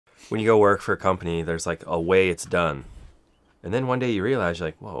when you go work for a company, there's like a way it's done. And then one day you realize you're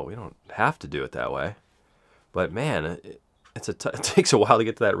like, whoa, we don't have to do it that way. But man, it takes a while to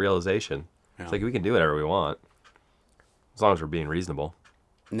get to that realization. Yeah. It's like we can do whatever we want as long as we're being reasonable.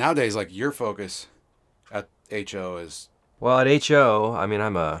 Nowadays, like your focus at HO is... Well, at HO, I mean,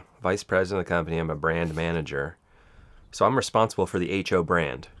 I'm a vice president of the company. I'm a brand manager. So I'm responsible for the HO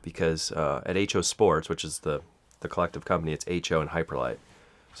brand because at HO Sports, which is the collective company, it's HO and Hyperlite.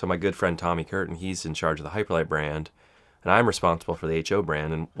 So my good friend Tommy Curtin, he's in charge of the Hyperlite brand, and I'm responsible for the HO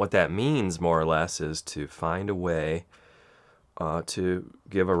brand. And what that means, more or less, is to find a way to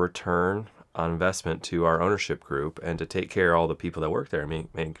give a return on investment to our ownership group and to take care of all the people that work there,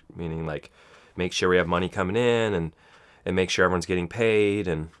 meaning like make sure we have money coming in and make sure everyone's getting paid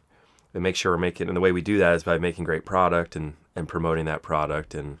and make sure we're making, and the way we do that is by making great product and promoting that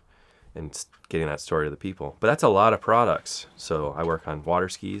product and getting that story to the people. But that's a lot of products. So I work on water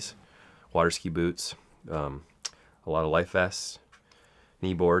skis, water ski boots, a lot of life vests,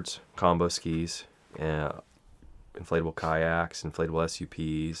 knee boards, combo skis, inflatable kayaks, inflatable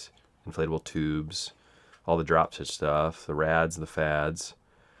SUPs, inflatable tubes, all the drop stitch stuff, the rads, the fads.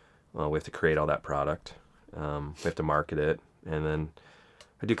 We have to create all that product. We have to market it. And then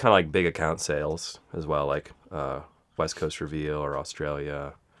I do kind of like big account sales as well, like West Coast Reveal or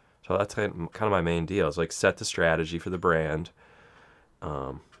Australia. So that's kind of my main deal. It's like set the strategy for the brand,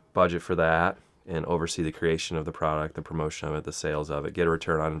 budget for that, and oversee the creation of the product, the promotion of it, the sales of it, get a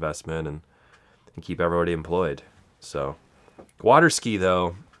return on investment, and keep everybody employed. So water ski,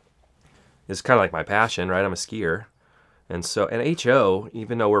 though, is kind of like my passion, right? I'm a skier. And so, and HO,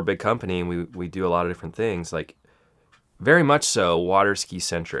 even though we're a big company and we do a lot of different things, like very much so water ski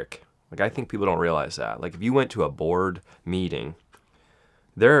centric. Like I think people don't realize that. Like if you went to a board meeting,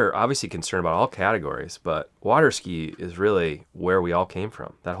 they're obviously concerned about all categories, but water ski is really where we all came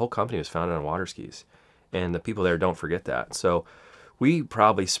from. That whole company was founded on water skis. And the people there don't forget that. So we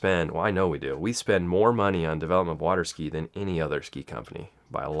probably spend, well, I know we do, we spend more money on development of water ski than any other ski company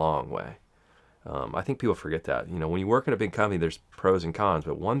by a long way. I think people forget that. You know, when you work in a big company, there's pros and cons,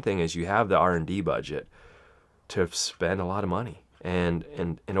 but one thing is you have the R&D budget to spend a lot of money. And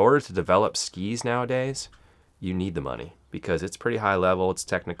in order to develop skis nowadays, you need the money because it's pretty high level, it's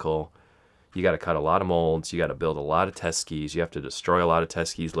technical. You got to cut a lot of molds, you got to build a lot of test skis, you have to destroy a lot of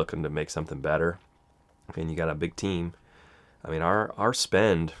test skis looking to make something better. And you got a big team. I mean, our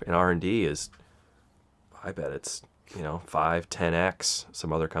spend in R&D is, I bet it's, 5, 10x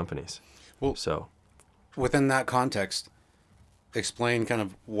some other companies. Well, so within that context, explain kind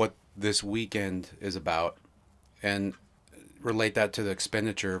of what this weekend is about and relate that to the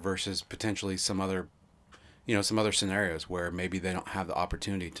expenditure versus potentially some other scenarios where maybe they don't have the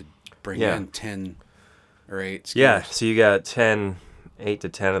opportunity to bring in 10 or 8 skiers. Yeah, so you got 8 to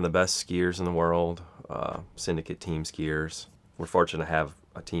 10 of the best skiers in the world, Syndicate team skiers. We're fortunate to have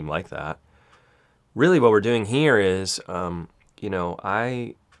a team like that. Really what we're doing here is,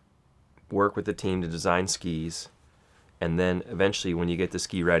 I work with the team to design skis, and then eventually when you get the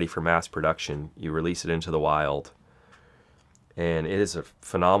ski ready for mass production, you release it into the wild. And it is a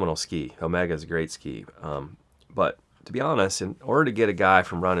phenomenal ski. Omega is a great ski. But to be honest, in order to get a guy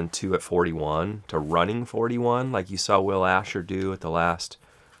from running 2 at 41 to running 41, like you saw Will Asher do at the last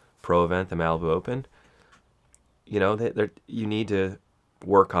pro event, the Malibu Open, you need to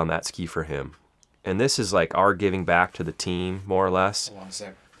work on that ski for him. And this is like our giving back to the team, more or less. Hold on a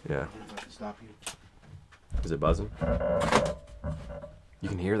sec. Yeah. If I can stop you. Is it buzzing? You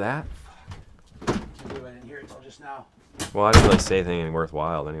can hear that? I didn't hear it until just now. Well, I didn't really say anything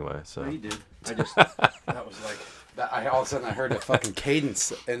worthwhile anyway, so. No, you did. I just, that was like, all of a sudden I heard a fucking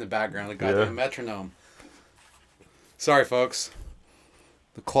cadence in the background, the goddamn metronome. Sorry, folks.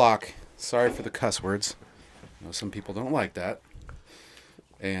 The clock. Sorry for the cuss words. I know some people don't like that.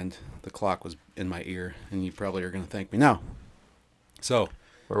 And the clock was in my ear, and you probably are going to thank me now. So.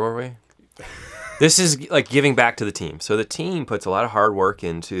 Where were we? This is like giving back to the team. So the team puts a lot of hard work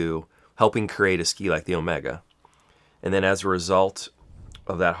into helping create a ski like the Omega. And then as a result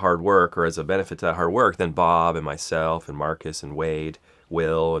of that hard work, or as a benefit to that hard work, then Bob and myself and Marcus and Wade,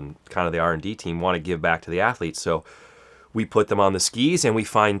 Will, and kind of the R&D team want to give back to the athletes. So we put them on the skis and we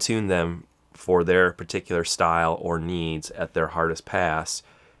fine-tune them for their particular style or needs at their hardest pass.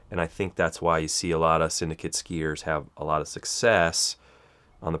 And I think that's why you see a lot of Syndicate skiers have a lot of success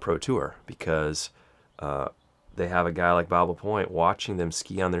on the Pro Tour, because they have a guy like Bob LaPointe watching them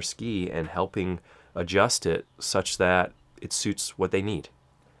ski on their ski and helping adjust it such that it suits what they need.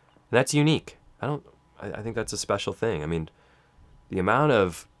 And that's unique. I think that's a special thing. I mean, the amount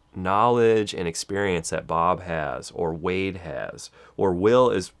of knowledge and experience that Bob has, or Wade has, or Will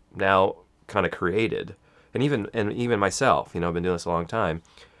is now kind of created, and even myself, I've been doing this a long time.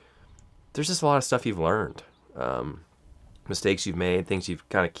 There's just a lot of stuff you've learned, mistakes you've made, things you've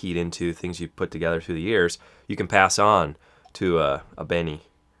kind of keyed into, things you've put together through the years. You can pass on to a Benny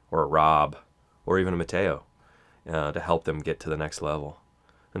or a Rob or even a Mateo to help them get to the next level.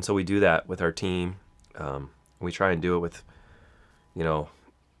 And so we do that with our team. We try and do it with,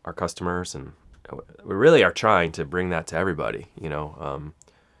 our customers, and we really are trying to bring that to everybody.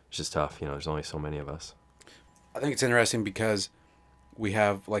 It's just tough. There's only so many of us. I think it's interesting because we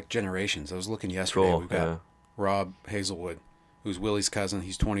have like generations. I was looking yesterday. Cool. We've got Rob Hazelwood, who's Willie's cousin.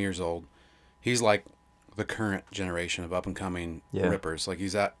 He's 20 years old. He's like the current generation of up and coming rippers. Like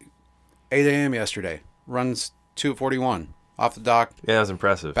he's at 8 a.m. yesterday, runs 2:41 off the dock. Yeah, that was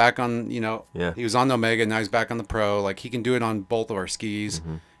impressive. Back on, he was on the Omega, now he's back on the Pro. Like he can do it on both of our skis.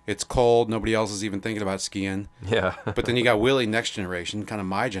 Mm-hmm. It's cold. Nobody else is even thinking about skiing. Yeah. But then you got Willie, next generation, kind of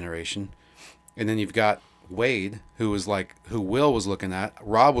my generation. And then you've got Wade, who Will was looking at.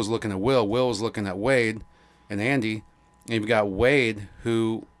 Rob was looking at Will. Will was looking at Wade and Andy. And you've got Wade,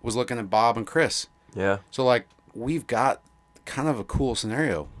 who was looking at Bob and Chris. Yeah. So, like, we've got kind of a cool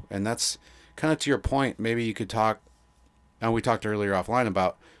scenario. And that's kind of to your point. Maybe you could talk, and we talked earlier offline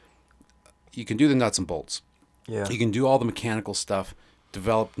about, you can do the nuts and bolts. Yeah. You can do all the mechanical stuff,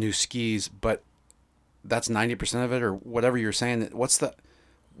 develop new skis, but that's 90% of it, or whatever you're saying.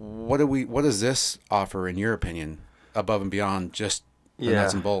 What does this offer, in your opinion, above and beyond just the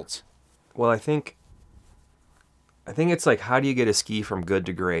nuts and bolts? Well, I think it's like, how do you get a ski from good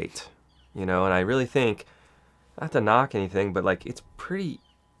to great? And I really think, not to knock anything, but like, it's pretty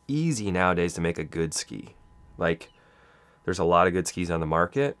easy nowadays to make a good ski. Like, there's a lot of good skis on the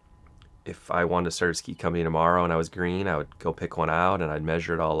market. If I wanted to start a ski company tomorrow and I was green, I would go pick one out and I'd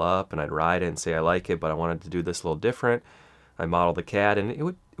measure it all up and I'd ride it and say I like it, but I wanted to do this a little different. I model the CAD and it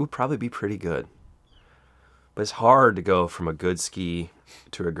would probably be pretty good. But it's hard to go from a good ski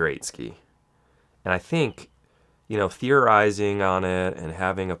to a great ski. And I think, theorizing on it and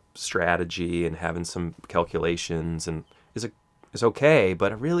having a strategy and having some calculations and is okay,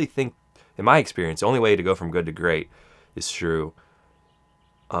 but I really think, in my experience, the only way to go from good to great is through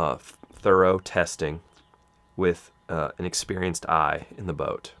thorough testing with an experienced eye in the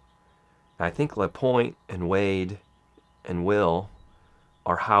boat. And I think LaPointe and Wade and Will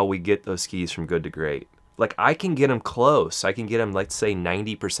are how we get those skis from good to great. Like, I can get them close. I can get them, let's say,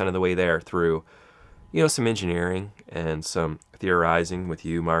 90% of the way there through, some engineering and some theorizing with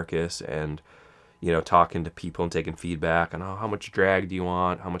you, Marcus, and, talking to people and taking feedback on, how much drag do you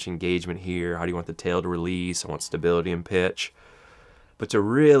want? How much engagement here? How do you want the tail to release? I want stability and pitch. But to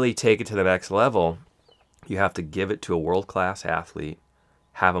really take it to the next level, you have to give it to a world-class athlete,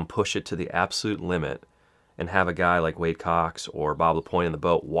 have them push it to the absolute limit, and have a guy like Wade Cox or Bob LaPointe in the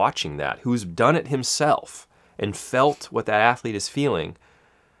boat watching that, who's done it himself and felt what that athlete is feeling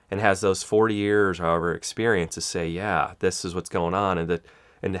and has those 40 years, however, experience to say, yeah, this is what's going on,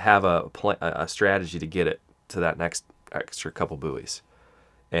 and to have a strategy to get it to that next extra couple buoys.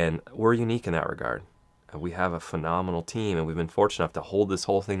 And we're unique in that regard. We have a phenomenal team, and we've been fortunate enough to hold this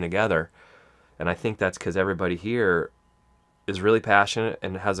whole thing together. And I think that's because everybody here is really passionate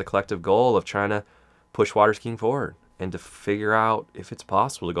and has a collective goal of trying to push water skiing forward and to figure out if it's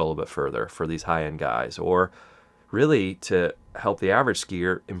possible to go a little bit further for these high-end guys, or really to help the average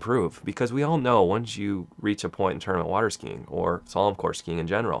skier improve. Because we all know once you reach a point in tournament water skiing or slalom course skiing in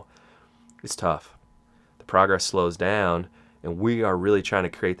general, it's tough. The progress slows down, and we are really trying to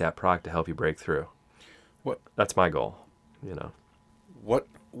create that product to help you break through. That's my goal,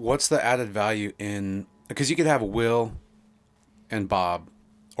 What's the added value in, because you could have Will and Bob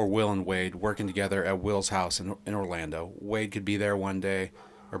or Will and Wade working together at Will's house in Orlando. Wade could be there one day,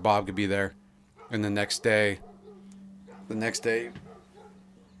 or Bob could be there, and the next day, my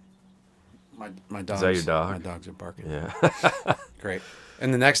dogs. Is that your dog? My dogs are barking. Yeah. Great.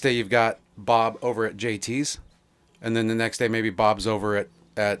 And the next day you've got Bob over at JT's, and then the next day maybe Bob's over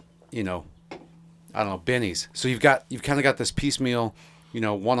at I don't know, Benny's. So you've kind of got this piecemeal,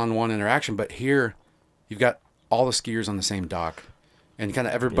 one-on-one interaction. But here, you've got all the skiers on the same dock, and kind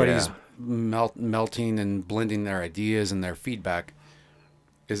of everybody's melting and blending their ideas and their feedback.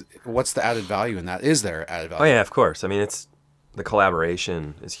 What's the added value in that? Is there added value? Oh yeah, of course. I mean, it's the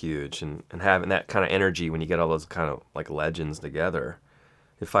collaboration is huge, and having that kind of energy when you get all those kind of like legends together,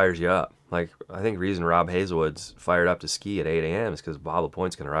 it fires you up. Like, I think the reason Rob Hazelwood's fired up to ski at 8 a.m. is because Bob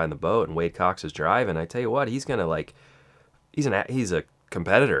LaPointe's going to ride in the boat and Wade Cox is driving. I tell you what, he's going to he's a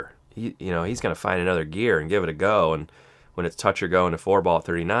competitor. He's going to find another gear and give it a go. And when it's touch or go into 4-ball at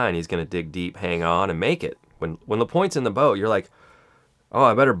 39, he's going to dig deep, hang on, and make it. When the point's in the boat, you're like, oh,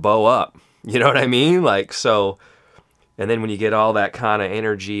 I better bow up. You know what I mean? Like, so, and then when you get all that kind of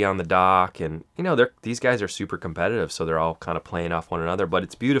energy on the dock, and, you know, these guys are super competitive, so they're all kind of playing off one another, but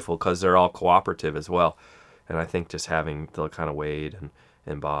it's beautiful because they're all cooperative as well. And I think just having the kind of Wade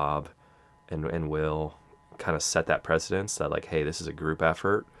and Bob and Will kind of set that precedence that, like, hey, this is a group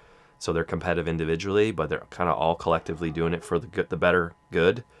effort. So they're competitive individually, but they're kind of all collectively doing it for the good, the better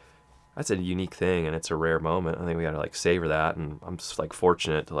good. That's a unique thing, and it's a rare moment. I think we got to, like, savor that, and I'm just, like,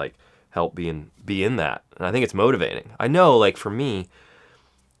 fortunate to, like, help be in that. And I think it's motivating. I know, like, for me,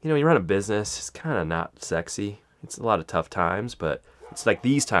 you know, you run a business, it's kind of not sexy. It's a lot of tough times, but it's like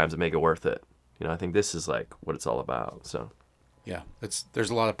these times that make it worth it. You know, I think this is, like, what it's all about. So yeah,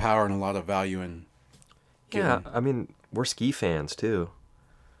 there's a lot of power and a lot of value in giving. Yeah, I mean, we're ski fans too.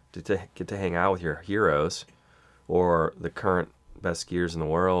 To get to hang out with your heroes, or the current best skiers in the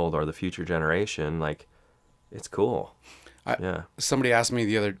world, or the future generation, like, it's cool. Yeah. Somebody asked me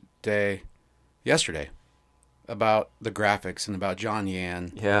the other day, yesterday, about the graphics and about John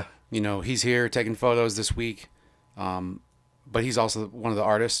Yan. Yeah. You know, he's here taking photos this week, but he's also one of the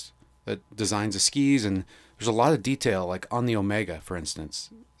artists that designs the skis, and there's a lot of detail, like on the Omega, for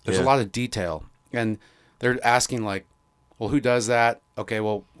instance. There's a lot of detail, and they're asking, like, well, who does that? Okay,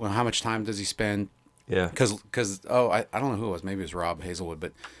 well, how much time does he spend? Yeah. Because I don't know who it was. Maybe it was Rob Hazelwood,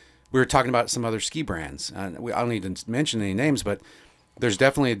 but we were talking about some other ski brands. I don't need to mention any names, but there's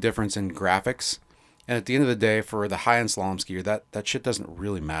definitely a difference in graphics. And at the end of the day, for the high-end slalom skier, that shit doesn't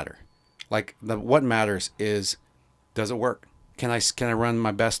really matter. Like, what matters is, does it work? Can I run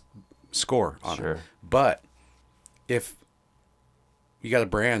my best score on it? But if you got a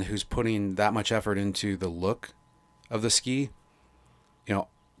brand who's putting that much effort into the look of the ski, you know,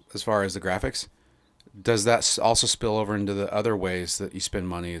 as far as the graphics, does that also spill over into the other ways that you spend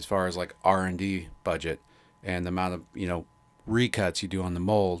money, as far as, like, R&D budget and the amount of, you know, recuts you do on the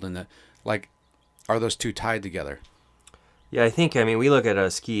mold, and like, are those two tied together? Yeah, I mean, we look at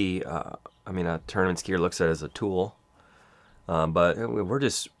a ski, a tournament skier looks at it as a tool, but we're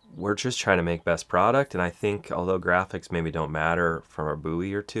just trying to make best product. And I think, although graphics maybe don't matter from a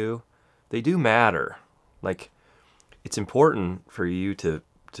buoy or two, they do matter. Like, it's important for you to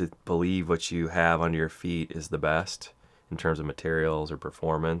believe what you have under your feet is the best in terms of materials or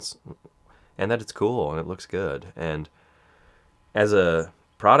performance, and that it's cool and it looks good. And as a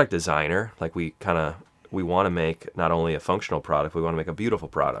product designer, like, we want to make not only a functional product, we want to make a beautiful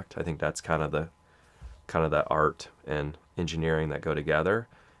product. I think that's kind of the art and engineering that go together.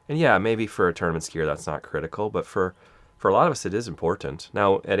 And yeah, maybe for a tournament skier that's not critical, but for a lot of us it is important.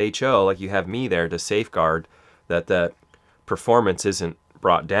 Now at HO, like, you have me there to safeguard that performance isn't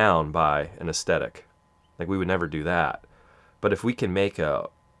brought down by an aesthetic. Like, we would never do that. But if we can make a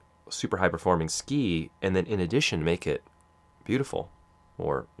super high performing ski and then in addition make it beautiful,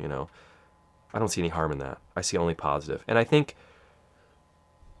 or, you know, I don't see any harm in that. I see only positive. And I think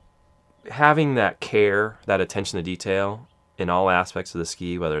having that care, that attention to detail in all aspects of the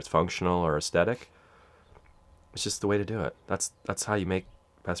ski, whether it's functional or aesthetic, it's just the way to do it. That's how you make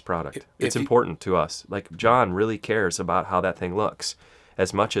best product. It's important to us. Like, John really cares about how that thing looks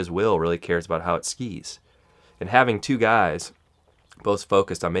as much as Will really cares about how it skis. And having two guys both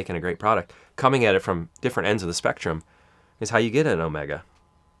focused on making a great product, coming at it from different ends of the spectrum, is how you get an Omega.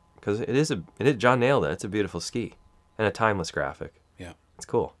 Because John nailed it. It's a beautiful ski and a timeless graphic. Yeah. It's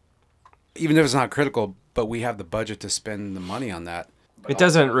cool. Even if it's not critical, but we have the budget to spend the money on that. It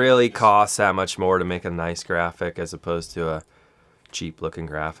doesn't really cost that much more to make a nice graphic as opposed to a cheap looking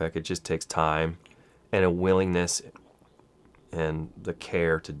graphic. It just takes time and a willingness and the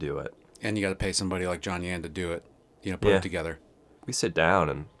care to do it. And you got to pay somebody like John Yan to do it, you know, put it together. We sit down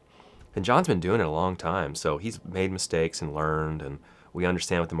and John's been doing it a long time, so he's made mistakes and learned, and we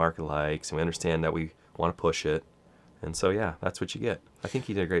understand what the market likes, and we understand that we want to push it. And so, yeah, that's what you get. I think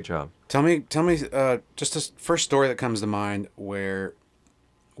he did a great job. Tell me, just a first story that comes to mind where,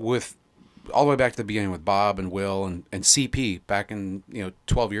 with all the way back to the beginning with Bob and Will and CP back in,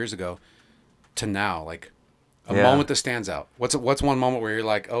 12 years ago to now, like a moment that stands out. What's one moment where you're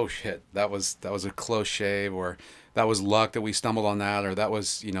like, oh shit, that was a close shave, or that was luck that we stumbled on that, or that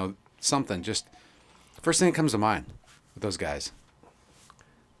was, something. Just first thing that comes to mind with those guys.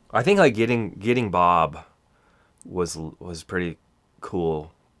 I think like getting Bob was pretty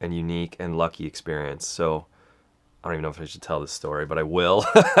cool and unique and lucky experience. So I don't even know if I should tell this story, but I will.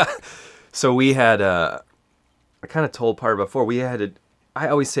 So we had I kind of told part before, I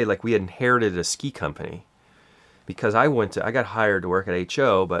always say, like, we had inherited a ski company, because I got hired to work at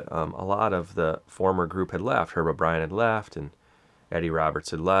HO, but a lot of the former group had left. Herb O'Brien had left, and Eddie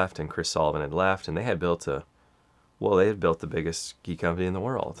Roberts had left, and Chris Sullivan had left, and they had built they had built the biggest ski company in the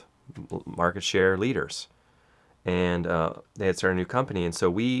world, market share leaders, and they had started a new company, and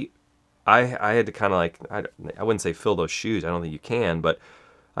so I had to kind of like, I wouldn't say fill those shoes, I don't think you can, but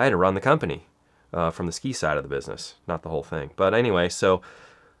I had to run the company from the ski side of the business, not the whole thing. But anyway, so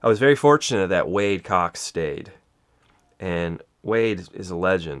I was very fortunate that Wade Cox stayed. And Wade is a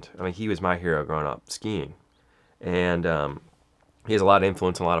legend. I mean, he was my hero growing up skiing. And he has a lot of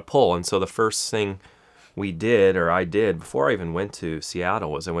influence and a lot of pull. And so the first thing I did, before I even went to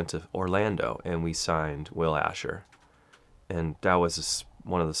Seattle, was I went to Orlando and we signed Will Asher. And that was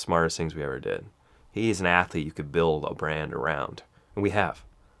one of the smartest things we ever did. He's an athlete you could build a brand around. And we have.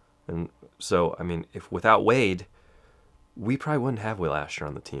 And so, I mean, if without Wade, we probably wouldn't have Will Asher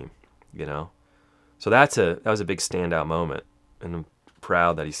on the team, you know? So that was a big standout moment, and I'm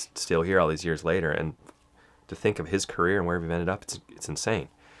proud that he's still here all these years later. And to think of his career and where we've ended up, it's insane.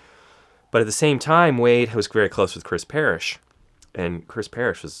 But at the same time, Wade was very close with Chris Parrish, and Chris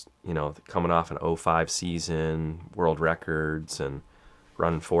Parrish was, you know, coming off an 05 season, world records, and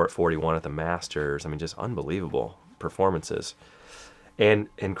running 4:41 at the Masters. I mean, just unbelievable performances. And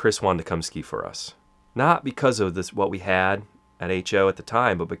Chris wanted to come ski for us, not because of what we had at HO at the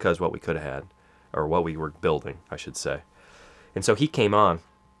time, but because what we could have had. Or what we were building, I should say. And so he came on,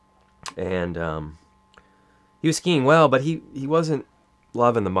 and he was skiing well, but he wasn't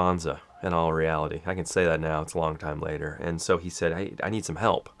loving the Monza in all reality. I can say that now. It's a long time later. And so he said, hey, I need some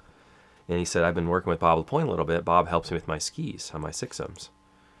help. And he said, I've been working with Bob LaPointe a little bit. Bob helps me with my skis on my Sixums.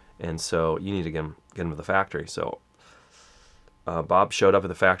 And so you need to get him to the factory. So Bob showed up at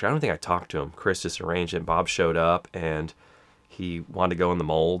the factory. I don't think I talked to him. Chris just arranged it. Bob showed up, and he wanted to go in the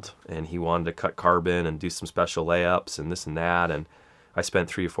mold, and he wanted to cut carbon and do some special layups and this and that. And I spent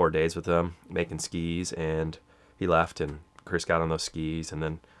 3 or 4 days with him making skis, and he left, and Chris got on those skis, and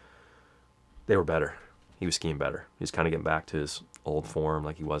then they were better. He was skiing better. He was kind of getting back to his old form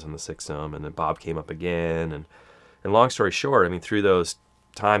like he was in the Sixum. And then Bob came up again. And long story short, I mean, through those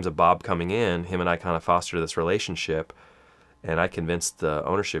times of Bob coming in, him and I kind of fostered this relationship. And I convinced the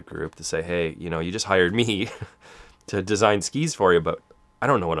ownership group to say, hey, you know, you just hired me to design skis for you, but I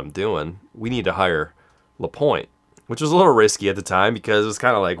don't know what I'm doing. We need to hire LaPointe, which was a little risky at the time because it was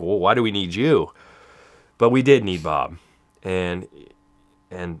kind of like, well, why do we need you? But we did need Bob. And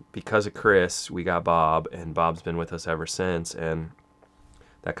because of Chris, we got Bob, and Bob's been with us ever since. And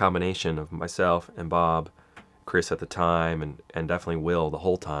that combination of myself and Bob, Chris at the time, and definitely Will the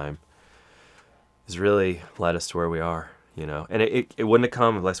whole time, has really led us to where we are, you know. And it wouldn't have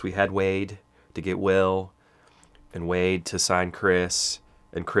come unless we had Wade to get Will, and Wade to sign Chris,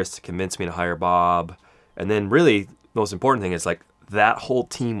 and Chris to convince me to hire Bob. And then really, the most important thing is like that whole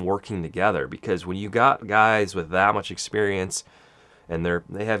team working together, because when you got guys with that much experience and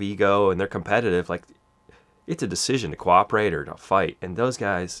they have ego and they're competitive, like it's a decision to cooperate or to fight. And those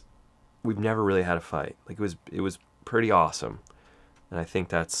guys, we've never really had a fight. Like it was pretty awesome. And I think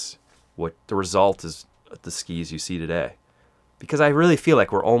that's what the result is, the skis you see today. Because I really feel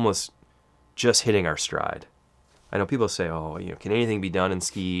like we're almost just hitting our stride. I know people say, oh, you know, can anything be done in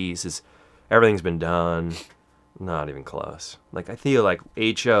skis? Everything's been done? Not even close. Like, I feel like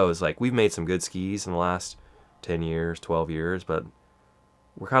HO is like, we've made some good skis in the last 10 years, 12 years, but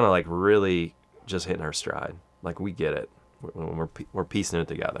we're kind of like really just hitting our stride. Like, we get it. We're piecing it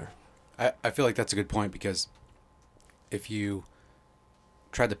together. I feel like that's a good point, because if you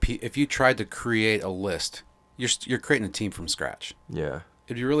tried to create a list, you're creating a team from scratch. Yeah.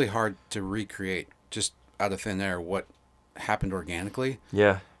 It'd be really hard to recreate just out of thin air what happened organically.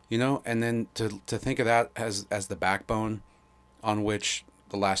 Yeah. You know, and then to think of that as the backbone on which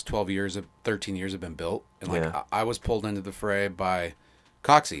the last 13 years have been built. And like, yeah. I was pulled into the fray by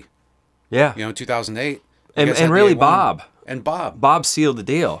Coxie. Yeah. You know, in 2008. And really Bob. And Bob. Bob sealed the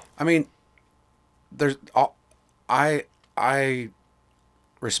deal. I mean, I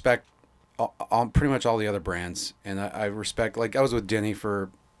respect pretty much all the other brands, and I respect, like, I was with Denny for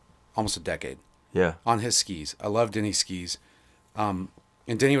almost a decade. Yeah. On his skis. I love Denny's skis. And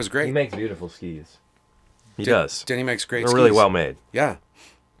Denny was great. He makes beautiful skis. He does. Denny makes great skis. skis. They're really well made. Yeah.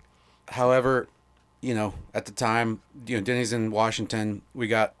 However, you know, at the time, you know, Denny's in Washington. We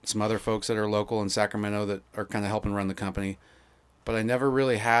got some other folks that are local in Sacramento that are kind of helping run the company. But I never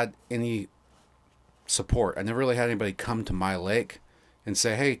really had any support. I never really had anybody come to my lake and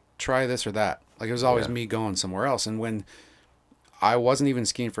say, hey, try this or that. Like, it was always me going somewhere else. And when I wasn't even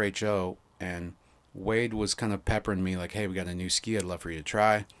skiing for HO, and Wade was kind of peppering me like, hey, we got a new ski I'd love for you to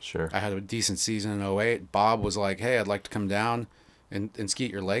try. Sure. I had a decent season in '08. Bob was like, hey, I'd like to come down and ski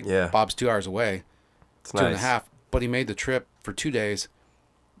at your lake. Yeah. Bob's 2 hours away. It's 2.5. But he made the trip for 2 days,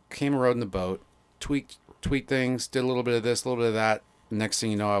 came and rode in the boat, tweaked things, did a little bit of this, a little bit of that. Next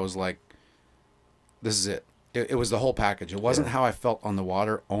thing you know, I was like, this is it. It was the whole package. It wasn't how I felt on the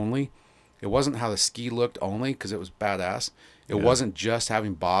water only. It wasn't how the ski looked only, because it was badass. It wasn't just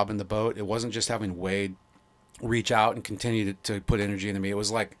having Bob in the boat. It wasn't just having Wade reach out and continue to put energy into me. It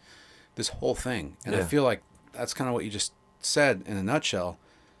was like this whole thing. And I feel like that's kind of what you just said in a nutshell.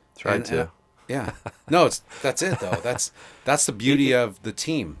 That's right, too. Yeah. No, that's it, though. That's the beauty of the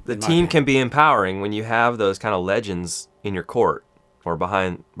team. The team can be empowering when you have those kind of legends in your court or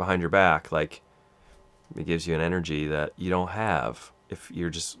behind your back. Like, it gives you an energy that you don't have if you're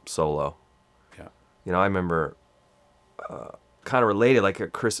just solo. Yeah. You know, I remember kind of related, like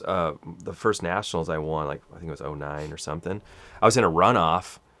the first nationals I won, like I think it was '09 or something. I was in a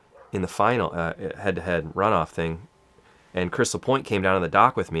runoff in the final head-to-head runoff thing, and Crystal Point came down to the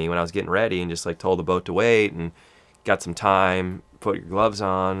dock with me when I was getting ready and just like told the boat to wait and got some time, put your gloves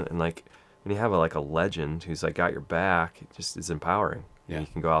on, and like when you have a legend who's like got your back, it just is empowering. Yeah. You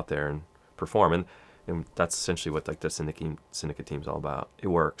can go out there and perform, and that's essentially what like the syndicate team's all about. It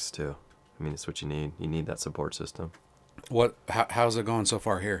works too. I mean, it's what you need. You need that support system. How's it going so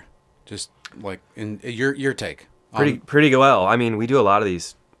far here? Just like in your take. Pretty well. I mean, we do a lot of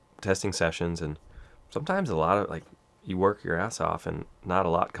these testing sessions, and sometimes a lot of like you work your ass off, and not a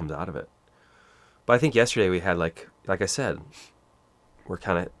lot comes out of it. But I think yesterday we had like I said, we're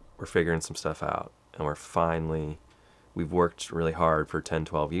figuring some stuff out, and we've worked really hard for 10,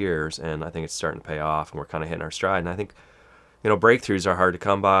 12 years, and I think it's starting to pay off, and we're kind of hitting our stride. And I think, breakthroughs are hard to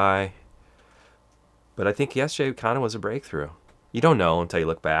come by. But I think yesterday kind of was a breakthrough. You don't know until you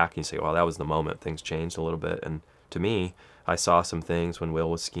look back and you say, well, that was the moment. Things changed a little bit. And to me, I saw some things when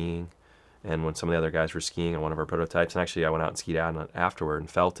Will was skiing and when some of the other guys were skiing on one of our prototypes. And actually, I went out and skied out on it afterward and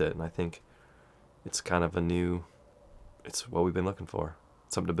felt it. And I think it's kind of it's what we've been looking for.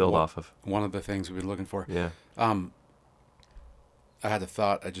 Something to build off of. One of the things we've been looking for. Yeah. I had a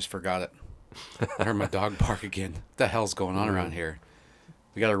thought. I just forgot it. I heard my dog bark again. What the hell's going on around here?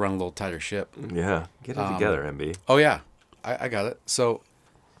 We got to run a little tighter ship. Yeah. Get it together, MB. Oh, yeah. I got it. So,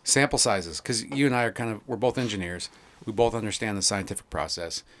 sample sizes, because you and I we're both engineers. We both understand the scientific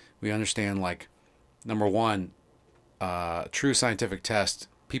process. We understand, like, number one, true scientific test,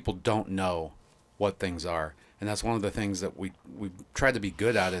 people don't know what things are. And that's one of the things that we tried to be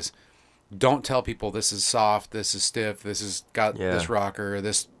good at is don't tell people this is soft, this is stiff, this has got this rocker,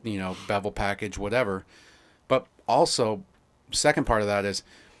 this, bevel package, whatever. But also, second part of that is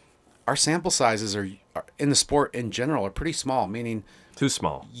our sample sizes are in the sport in general are pretty small, meaning too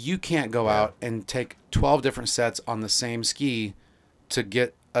small. You can't go out and take 12 different sets on the same ski to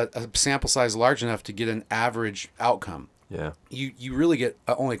get a sample size large enough to get an average outcome. Yeah. You really get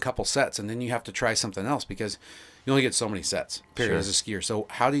only a couple sets, and then you have to try something else because you only get so many sets, period, as a skier. So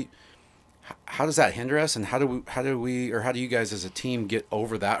how does that hinder us, and how do you guys as a team get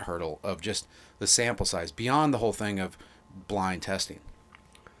over that hurdle of just the sample size beyond the whole thing of blind testing?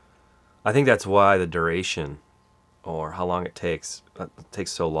 I think that's why the duration or how long it takes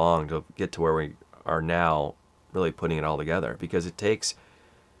so long to get to where we are now really putting it all together, because it takes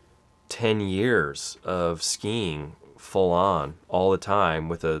 10 years of skiing full on all the time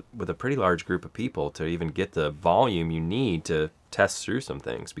with a pretty large group of people to even get the volume you need to test through some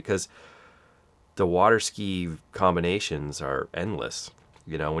things, because the water ski combinations are endless.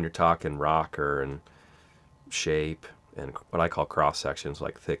 When you're talking rocker and shape and what I call cross sections,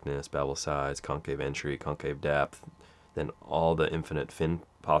 like thickness, bevel size, concave entry, concave depth, then all the infinite fin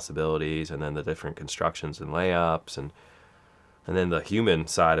possibilities, and then the different constructions and layups, and then the human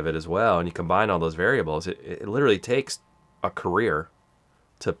side of it as well. And you combine all those variables, it literally takes a career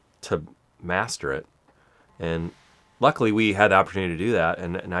to master it. And luckily we had the opportunity to do that,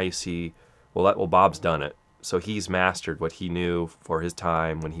 and now you see, well, Bob's done it. So he's mastered what he knew for his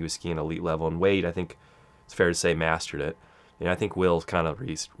time when he was skiing elite level. And Wade, I think it's fair to say, mastered it. And I think Will's kind of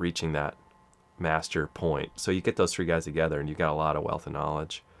reaching that master point. So you get those three guys together and you've got a lot of wealth of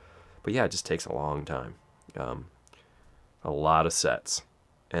knowledge. But yeah, it just takes a long time. A lot of sets.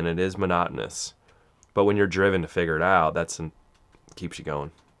 And it is monotonous. But when you're driven to figure it out, keeps you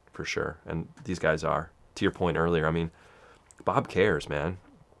going for sure. And these guys are. To your point earlier, I mean, Bob cares, man.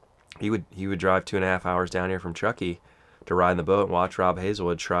 He would drive 2.5 hours down here from Truckee to ride in the boat and watch Rob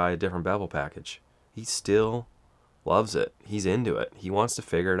Hazelwood try a different bevel package. He still loves it. He's into it. He wants to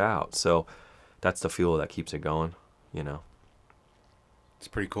figure it out. So that's the fuel that keeps it going, It's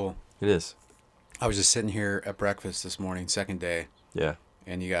pretty cool. It is. I was just sitting here at breakfast this morning, second day, Yeah.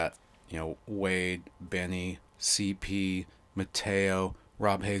 and you got, Wade, Benny, CP, Mateo,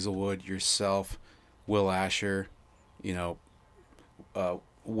 Rob Hazelwood, yourself, Will Asher, you know,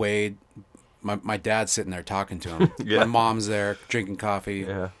 Wade. My dad's sitting there talking to him. Yeah. My mom's there drinking coffee.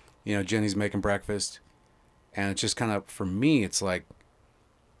 Yeah. Jenny's making breakfast. And it's just kind of, for me, it's like,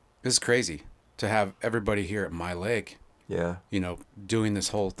 this is crazy to have everybody here at my lake, Yeah. doing this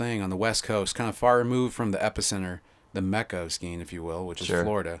whole thing on the West Coast, kind of far removed from the epicenter, the mecca of skiing, if you will, which is Sure.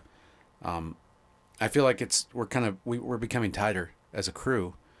 Florida. I feel like we're becoming tighter as a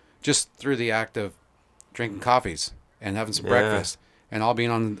crew, just through the act of drinking coffees and having some breakfast, and all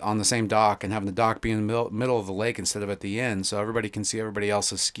being on the same dock, and having the dock be in the middle of the lake instead of at the end, so everybody can see everybody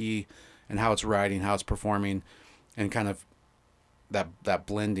else's ski and how it's riding, how it's performing, and kind of that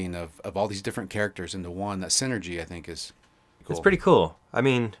blending of all these different characters into one. That synergy, I think, is cool. It's pretty cool. I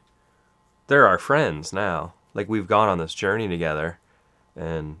mean, they're our friends now. Like, we've gone on this journey together,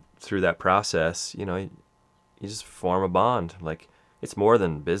 and through that process, you just form a bond. Like, it's more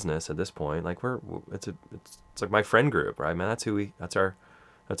than business at this point. Like, it's like my friend group, right, man? That's our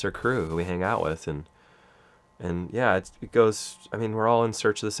crew who we hang out with, and yeah, it goes. I mean, we're all in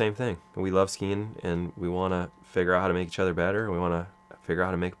search of the same thing. We love skiing, and we want to figure out how to make each other better. We want to figure out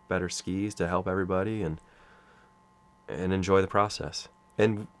how to make better skis to help everybody, and enjoy the process.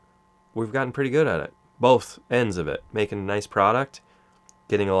 And we've gotten pretty good at it, both ends of it, making a nice product,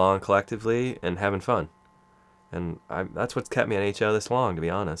 getting along collectively, and having fun. And that's what's kept me at HO this long, to be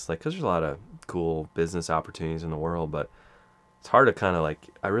honest. Like, because there's a lot of cool business opportunities in the world, but it's hard to kind of like,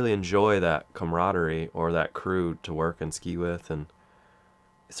 I really enjoy that camaraderie or that crew to work and ski with, and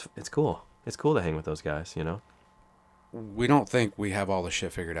it's cool. It's cool to hang with those guys, We don't think we have all the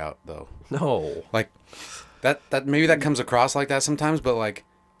shit figured out, though. No. Like, that maybe that comes across like that sometimes, but like,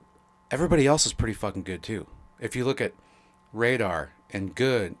 everybody else is pretty fucking good too. If you look at Radar and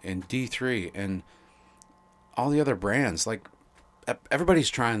Good and D3 and all the other brands, like, everybody's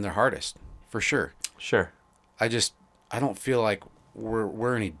trying their hardest, for sure. Sure. I don't feel like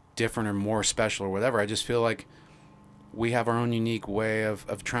we're any different or more special or whatever. I just feel like we have our own unique way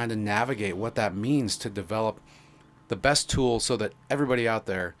of trying to navigate what that means to develop the best tool so that everybody out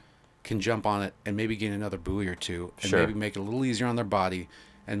there can jump on it and maybe gain another buoy or two, and Sure. maybe make it a little easier on their body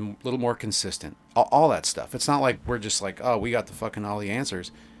and a little more consistent. All that stuff. It's not like we're just like, oh, we got the fucking all the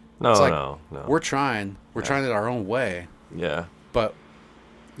answers. No, It's like, no. We're trying it our own way, Yeah. but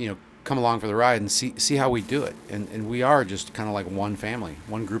come along for the ride and see how we do it. And we are just kind of like one family,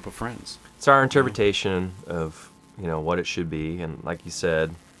 one group of friends. It's our interpretation of, what it should be. And like you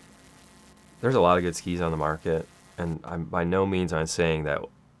said, there's a lot of good skis on the market. And I'm by no means I'm saying that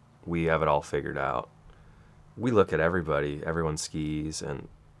we have it all figured out. We look at everyone's skis, and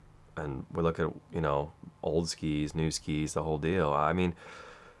we look at, old skis, new skis, the whole deal. I mean,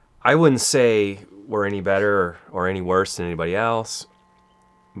 I wouldn't say we're any better or any worse than anybody else,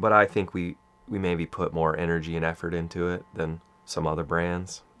 but I think we maybe put more energy and effort into it than some other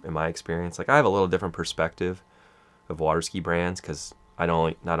brands, in my experience. Like, I have a little different perspective of water ski brands, because I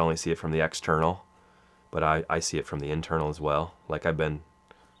not only see it from the external, but I see it from the internal as well. Like, I've been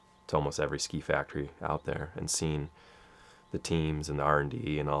to almost every ski factory out there and seen the teams and the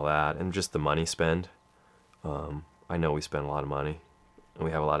R&D and all that, and just the money spend. I know we spend a lot of money, and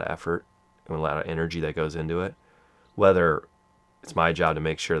we have a lot of effort and a lot of energy that goes into it. Whether it's my job to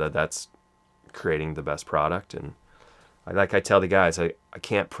make sure that that's creating the best product. And I tell the guys, I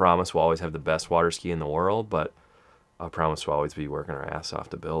can't promise we'll always have the best water ski in the world, but I promise we'll always be working our ass off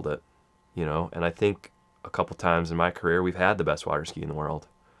to build it, And I think a couple times in my career, we've had the best water ski in the world.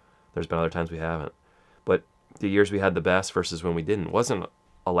 There's been other times we haven't. But the years we had the best versus when we didn't wasn't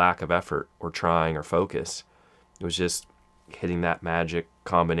a lack of effort or trying or focus. It was just hitting that magic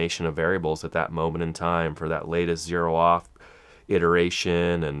combination of variables at that moment in time for that latest zero off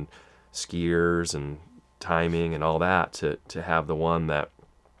iteration and skiers and timing and all that to have the one that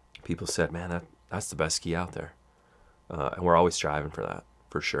people said, man, that's the best ski out there. And we're always striving for that,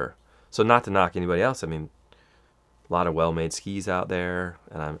 for sure. So not to knock anybody else. I mean, a lot of well-made skis out there,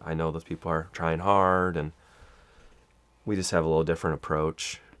 and I know those people are trying hard, and we just have a little different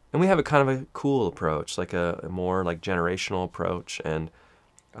approach. And we have a kind of a cool approach, like a more like generational approach. And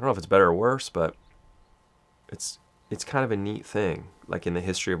I don't know if it's better or worse, but it's kind of a neat thing. Like, in the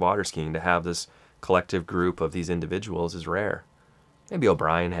history of water skiing, to have this collective group of these individuals is rare. Maybe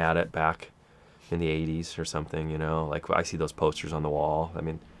O'Brien had it back in the 80s or something, Like, I see those posters on the wall. I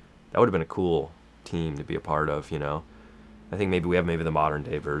mean, that would have been a cool team to be a part of, I think maybe we have the modern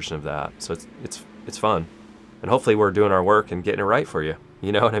day version of that. So it's fun. And hopefully we're doing our work and getting it right for you.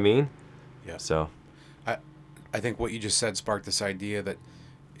 You know what I mean? Yeah. So I think what you just said sparked this idea that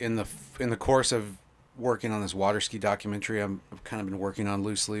in the course of working on this water ski documentary, I've kind of been working on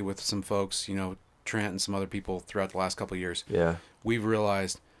loosely with some folks, Trent and some other people throughout the last couple of years. yeah, We've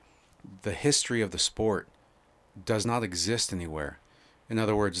realized the history of the sport does not exist anywhere. In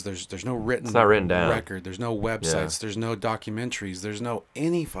other words, there's no it's not written down. record, there's no websites, there's no documentaries, there's no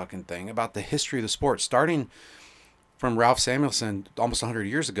any fucking thing about the history of the sport. Starting from Ralph Samuelson almost 100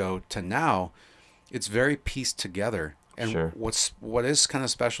 years ago to now, it's very pieced together. And Sure. what is kind of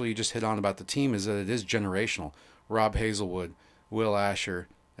special, you just hit on about the team, is that it is generational. Rob Hazelwood, Will Asher,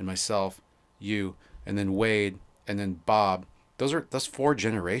 and myself, you, and then Wade, and then Bob. That's 4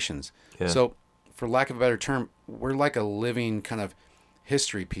 generations. Yeah. So, for lack of a better term, we're like a living kind of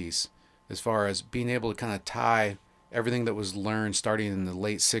history piece as far as being able to kind of tie everything that was learned starting in the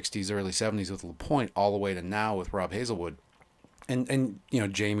late 60s, early 70s with LaPointe all the way to now with Rob Hazelwood. And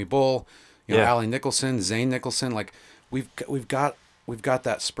Jamie Bull, Allie Nicholson, Zane Nicholson, like we've got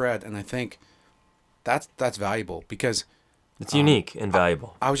that spread, and I think that's valuable because it's unique and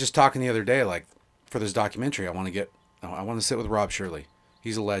valuable. I was just talking the other day, like for this documentary, I want to sit with Rob Shirley.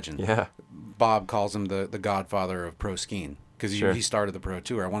 He's a legend. Yeah. Bob calls him the godfather of pro skiing because Sure. he started the pro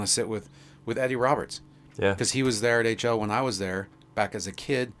tour. I want to sit with Eddie Roberts. Yeah. Because he was there at HO when I was there back as a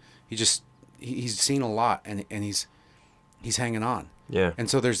kid. He's seen a lot, and he's hanging on. Yeah. And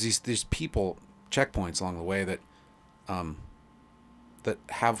so there's these people, checkpoints along the way that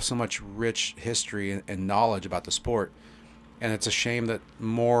have so much rich history and knowledge about the sport, and it's a shame that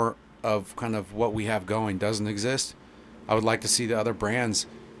more of kind of what we have going doesn't exist. I would like to see the other brands,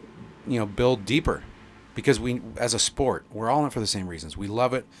 build deeper, because we, as a sport, we're all in it for the same reasons. We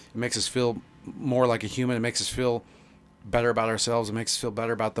love it. It makes us feel more like a human. It makes us feel better about ourselves. It makes us feel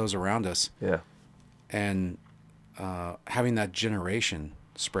better about those around us. Yeah. And having that generation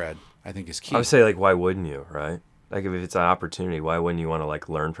spread, I think, is key. I would say, like, why wouldn't you, right? Like, if it's an opportunity, why wouldn't you want to, like,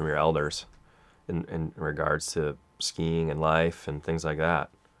 learn from your elders in regards to skiing and life and things like that?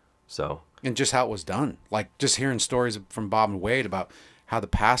 So. And just how it was done. Like, just hearing stories from Bob and Wade about how the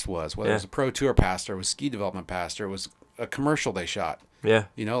past was, whether it was a pro tour past or it was ski development past or it was a commercial they shot. Yeah.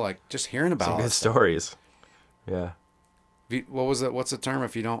 Like, just hearing about some all good stories. Yeah. What was it? What's the term?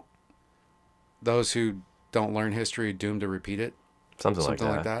 If you don't, those who don't learn history are doomed to repeat it. Something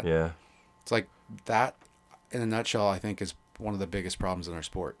like that. Yeah. It's like that, in a nutshell, I think is one of the biggest problems in our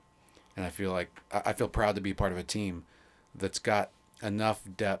sport. And I feel proud to be part of a team that's got enough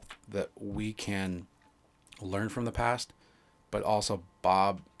depth that we can learn from the past, but also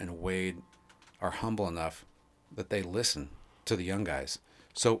Bob and Wade are humble enough that they listen to the young guys.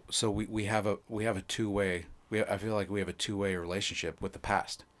 So we have a two-way. I feel like we have a two-way relationship with the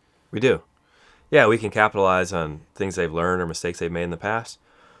past. We do. Yeah, we can capitalize on things they've learned or mistakes they've made in the past,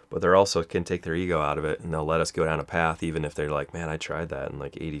 but they're also can take their ego out of it, and they'll let us go down a path even if they're like, man, I tried that in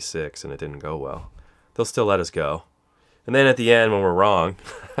like 86 and it didn't go well. They'll still let us go. And then at the end when we're wrong,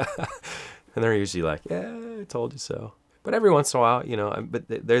 and they're usually like, yeah, I told you so. But every once in a while, but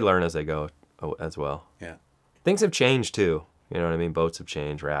they learn as they go as well. Yeah. Things have changed too. You know what I mean? Boats have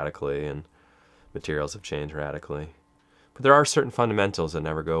changed radically and materials have changed radically. But there are certain fundamentals that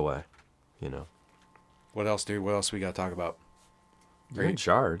never go away, What else, dude? What else we got to talk about? You're in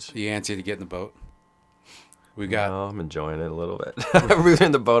charge. You antsy to get in the boat? No, I'm enjoying it a little bit. We were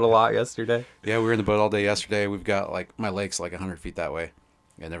in the boat a lot yesterday. Yeah, we were in the boat all day yesterday. We've got my lake's like 100 feet that way,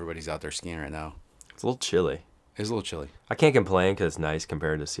 and everybody's out there skiing right now. It's a little chilly. It's a little chilly. I can't complain because it's nice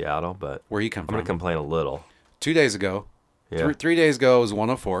compared to Seattle, but where you come from? I'm going to complain a little. 2 days ago, yeah. 3 days ago it was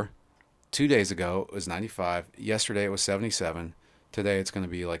 104. 2 days ago it was 95. Yesterday it was 77. Today it's going to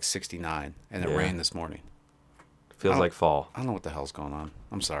be like 69, and it rained this morning. Feels like fall. I don't know what the hell's going on.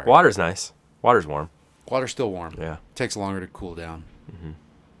 I'm sorry. Water's nice. Water's warm. Water's still warm. Yeah. It takes longer to cool down. Mm-hmm.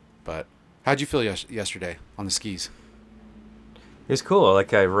 But how'd you feel yesterday on the skis? It was cool.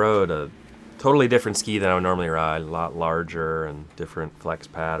 Like I rode a totally different ski than I would normally ride. A lot larger and different flex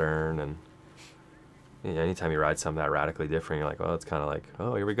pattern. And anytime you ride something that radically different, you're like, well, it's kind of like,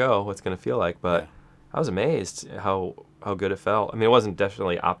 oh, here we go. What's it going to feel like? But I was amazed how good it felt. I mean, it wasn't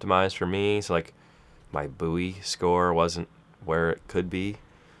definitely optimized for me. So like my buoy score wasn't where it could be.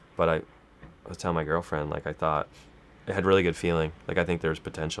 But I was telling my girlfriend, like, I thought it had really good feeling. Like, I think there's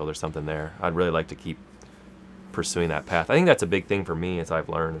potential. There's something there. I'd really like to keep pursuing that path. I think that's a big thing for me as I've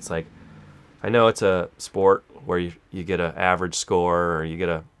learned. It's like, I know it's a sport where you get an average score or you get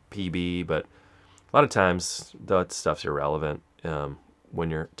a PB, but a lot of times that stuff's irrelevant when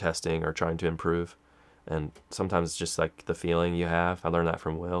you're testing or trying to improve. And sometimes it's just like the feeling you have. I learned that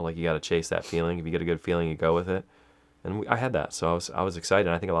from Will. Like, you got to chase that feeling. If you get a good feeling, you go with it. And I had that, so I was excited.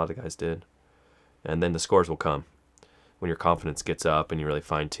 And I think a lot of the guys did. And then the scores will come when your confidence gets up and you really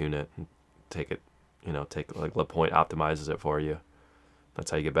fine tune it and take it, take like LaPointe optimizes it for you.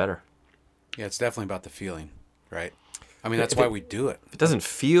 That's how you get better. Yeah, it's definitely about the feeling, right? I mean, that's why we do it. If it doesn't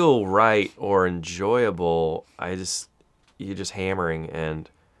feel right or enjoyable, you're just hammering and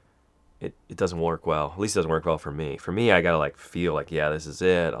it doesn't work well. At least it doesn't work well for me. For me, I gotta like feel like, yeah, this is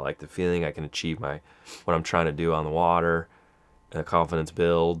it. I like the feeling. I can achieve what I'm trying to do on the water. And the confidence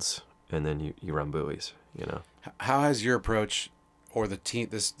builds, and then you run buoys. How has your approach, or the team,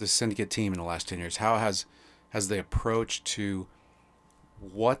 this Syndicate team in the last 10 years, how has the approach to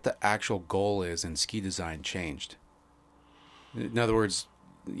what the actual goal is in ski design changed? In other words,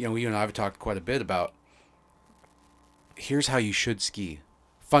 you and I have talked quite a bit about, here's how you should ski.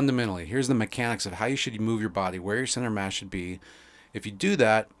 Fundamentally, here's the mechanics of how you should move your body, where your center of mass should be. If you do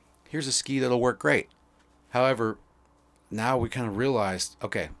that, here's a ski that'll work great. However, now we kind of realized,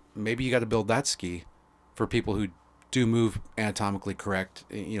 okay, maybe you got to build that ski for people who do move anatomically correct,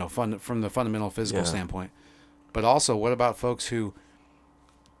 from the fundamental physical standpoint. But also, what about folks who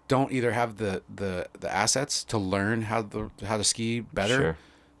don't either have the assets to learn how to ski better, Sure.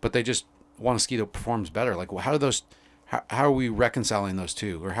 but they just want a ski that performs better? Like, how are we reconciling those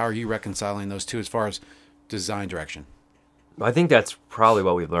two, or how are you reconciling those two as far as design direction? I think that's probably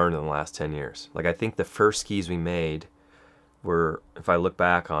what we've learned in the last 10 years. Like, I think the first skis we made were, if I look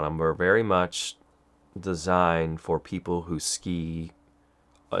back on them, were very much designed for people who ski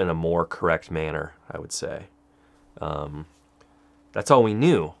in a more correct manner, I would say. That's all we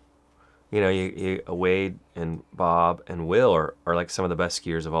knew. Wade and Bob and Will are like some of the best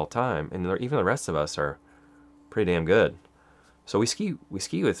skiers of all time, and even the rest of us are pretty damn good. So we ski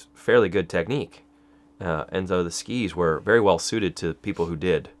with fairly good technique, and so the skis were very well suited to people who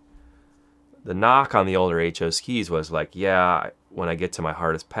did. The knock on the older HO skis was like, when I get to my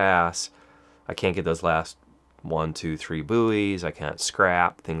hardest pass, I can't get those last 1, 2, 3 buoys. I can't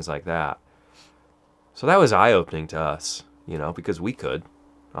scrap, things like that. So that was eye-opening to us, because we could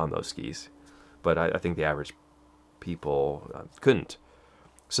on those skis. But I think the average people couldn't.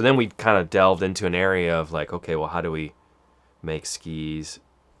 So then we kind of delved into an area of like, okay, well, how do we make skis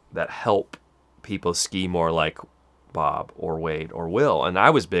that help people ski more like Bob or Wade or Will? And I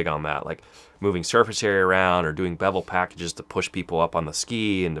was big on that, like moving surface area around or doing bevel packages to push people up on the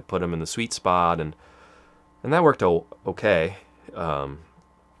ski and to put them in the sweet spot. And that worked okay. But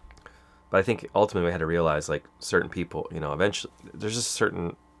I think ultimately we had to realize, like, certain people, eventually there's just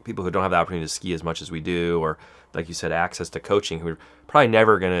certain people who don't have the opportunity to ski as much as we do, or like you said, access to coaching, who are probably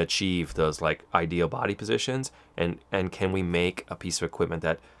never going to achieve those like ideal body positions. And can we make a piece of equipment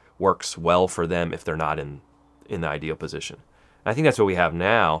that works well for them if they're not in the ideal position? And I think that's what we have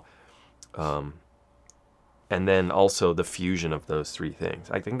now. And then also the fusion of those three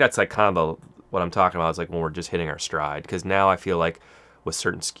things. I think that's like kind of what I'm talking about, is like when we're just hitting our stride. Because now I feel like with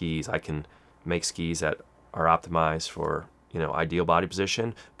certain skis, I can make skis that are optimized for, ideal body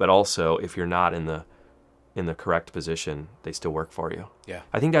position, but also if you're not in the correct position, they still work for you. Yeah.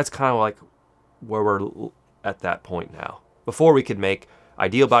 I think that's kind of like where we're at that point now. Before, we could make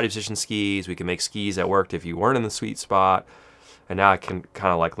ideal body position skis, we could make skis that worked if you weren't in the sweet spot, and now I can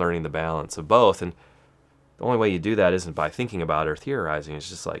kind of like learning the balance of both. And the only way you do that isn't by thinking about it or theorizing. It's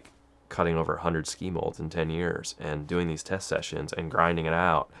just like cutting over 100 ski molds in 10 years and doing these test sessions and grinding it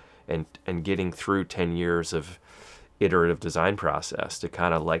out and getting through 10 years of iterative design process to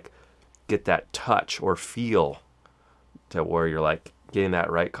kind of like get that touch or feel to where you're like getting that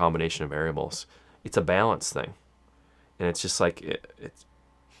right combination of variables. It's a balance thing. And it's just like,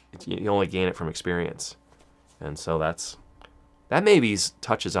 you only gain it from experience. And so that maybe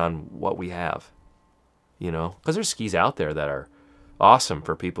touches on what we have, because there's skis out there that are awesome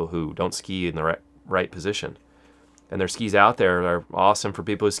for people who don't ski in the right position. And there's skis out there that are awesome for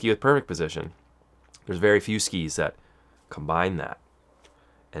people who ski with perfect position. There's very few skis that combine that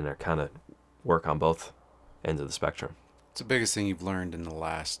and are kind of work on both ends of the spectrum. What's the biggest thing you've learned in the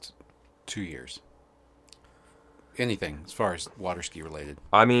last 2 years? Anything as far as water ski related?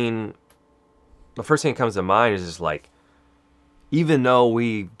 I mean, the first thing that comes to mind is just like, even though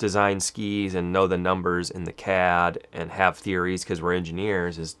we design skis and know the numbers in the CAD and have theories because we're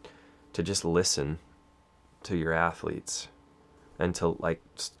engineers, is to just listen to your athletes and to like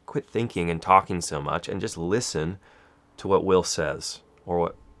quit thinking and talking so much and just listen to what Will says or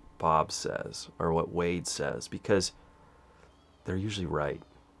what Bob says or what Wade says, because they're usually right.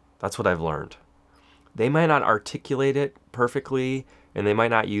 That's what I've learned. They might not articulate it perfectly and they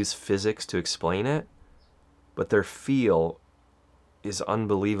might not use physics to explain it, but their feel is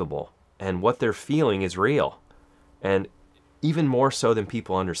unbelievable, and what they're feeling is real, and even more so than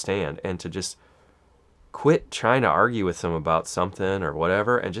people understand. And to just quit trying to argue with them about something or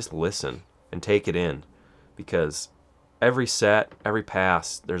whatever, and just listen and take it in, because every set, every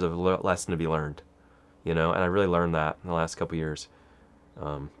pass, there's a lesson to be learned, and I really learned that in the last couple of years.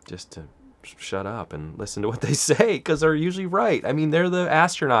 Just to shut up and listen to what they say, because they're usually right. I mean, they're the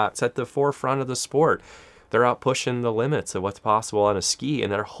astronauts at the forefront of the sport. They're out pushing the limits of what's possible on a ski,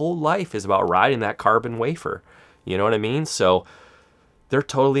 and their whole life is about riding that carbon wafer. You know what I mean? So they're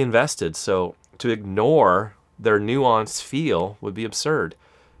totally invested. So to ignore their nuanced feel would be absurd.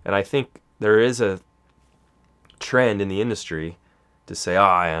 And I think there is a trend in the industry to say,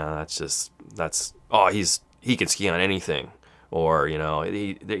 oh yeah, he can ski on anything, or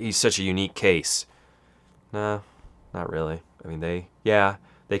he's such a unique case. No, not really. I mean, they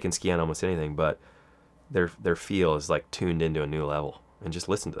can ski on almost anything, but their feel is like tuned into a new level, and just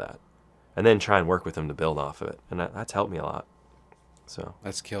listen to that, and then try and work with them to build off of it, and that's helped me a lot. So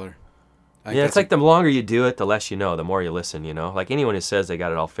that's killer. Yeah, it's like the longer you do it, the less you know, the more you listen. Like anyone who says they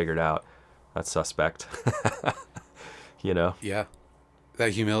got it all figured out, that's suspect. Yeah,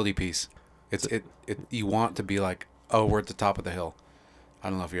 that humility piece. You want to be like, oh, we're at the top of the hill. I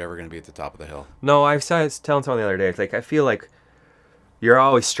don't know if you're ever going to be at the top of the hill. No, I was telling someone the other day, it's like I feel like you're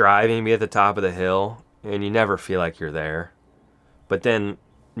always striving to be at the top of the hill, and you never feel like you're there. But then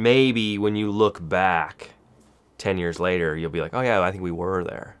maybe when you look back 10 years later, you'll be like, oh yeah, I think we were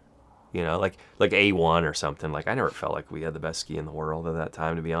there. Like A1 or something. Like, I never felt like we had the best ski in the world at that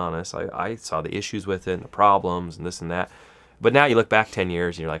time, to be honest. I saw the issues with it and the problems and this and that. But now you look back 10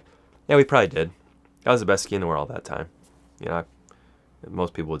 years and you're like, yeah, we probably did. That was the best ski in the world at that time.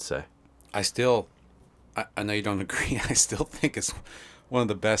 Most people would say. I know you don't agree. I still think it's one of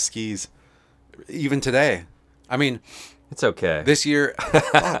the best skis, even today. I mean, it's okay. This year,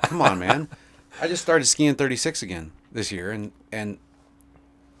 oh, come on, man. I just started skiing 36 again this year, and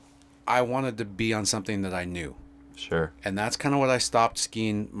I wanted to be on something that I knew. Sure. And that's kind of what I stopped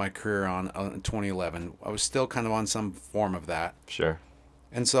skiing my career on in 2011. I was still kind of on some form of that. Sure.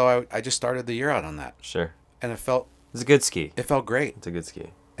 And so I just started the year out on that. Sure. And it's a good ski. It felt great. It's a good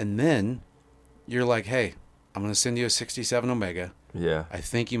ski. And then you're like, hey, I'm going to send you a 67 Omega. Yeah. I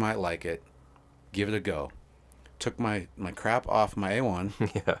think you might like it. Give it a go. Took my crap off my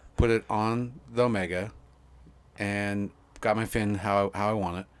A1. Yeah. Put it on the Omega. And got my fin how I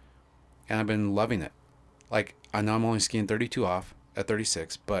want it. And I've been loving it. Like, I know I'm only skiing 32 off at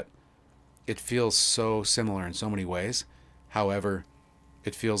 36, but it feels so similar in so many ways. However,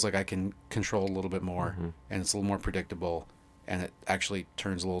 it feels like I can control a little bit more, and it's a little more predictable, and it actually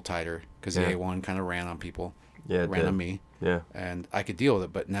turns a little tighter, because the A1 kind of ran on people. Yeah, it ran did. on me. Yeah. And I could deal with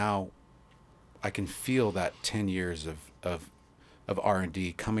it, but now I can feel that 10 years of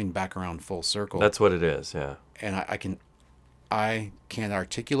R&D coming back around full circle. That's what it is, yeah. And I can't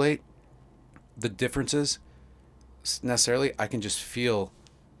articulate the differences necessarily. I can just feel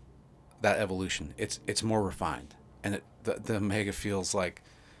that evolution. It's more refined, and the Omega feels like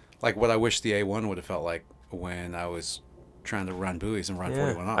what I wish the A1 would have felt like when I was trying to run buoys and run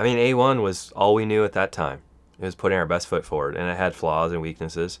 41 off. I mean, A1 was all we knew at that time. It was putting our best foot forward, and it had flaws and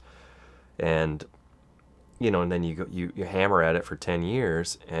weaknesses, and and then you hammer at it for 10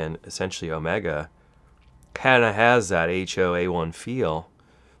 years, and essentially Omega kind of has that HO A1 feel.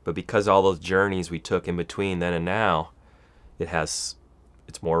 But because all those journeys we took in between then and now, it's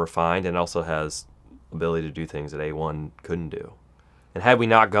more refined, and also has ability to do things that A1 couldn't do. And had we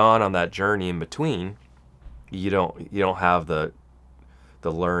not gone on that journey in between, you don't have the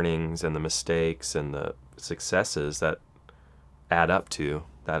learnings and the mistakes and the successes that add up to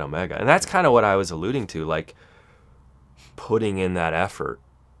that Omega. And that's kind of what I was alluding to, like putting in that effort.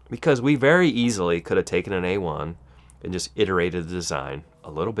 Because we very easily could have taken an A1 and just iterated the design a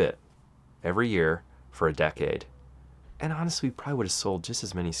little bit every year for a decade. And honestly, we probably would have sold just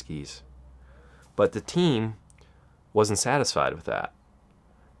as many skis. But the team wasn't satisfied with that.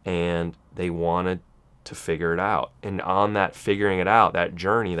 And they wanted to figure it out. And on that figuring it out, that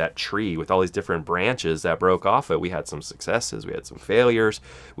journey, that tree with all these different branches that broke off it, we had some successes, we had some failures,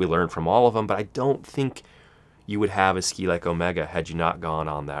 we learned from all of them. But I don't think you would have a ski like Omega had you not gone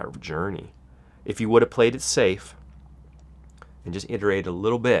on that journey. If you would have played it safe and just iterated a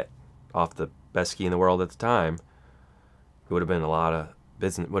little bit off the best ski in the world at the time, it would have been a lot of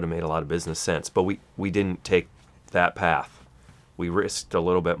business. Would have made a lot of business sense. But we didn't take that path. We risked a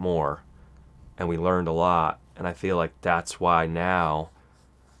little bit more, and we learned a lot. And I feel like that's why now,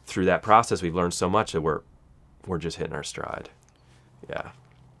 through that process, we've learned so much that we're just hitting our stride. Yeah.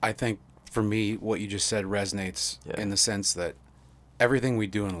 I think for me, what you just said resonates in the sense that everything we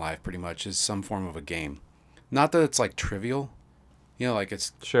do in life pretty much is some form of a game. Not that it's like trivial. Like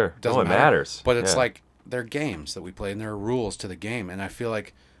it's sure. Doesn't it matters. But it's like are games that we play, and there are rules to the game. And I feel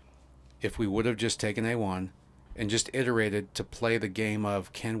like if we would have just taken A1 and just iterated to play the game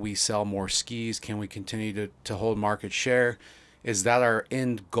of, can we sell more skis? Can we continue to hold market share? Is that our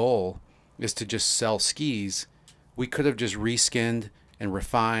end goal, is to just sell skis? We could have just reskinned and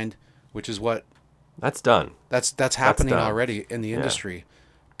refined, which is what that's done. That's happening done. already in the industry.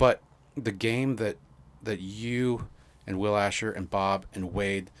 But the game that you and Will Asher and Bob and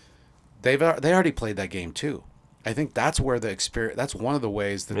Wade, they already played that game too. I think that's where the experience, that's one of the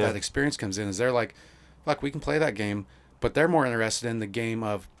ways that that experience comes in, is they're like, fuck, we can play that game, but they're more interested in the game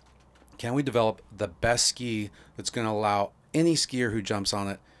of, can we develop the best ski that's going to allow any skier who jumps on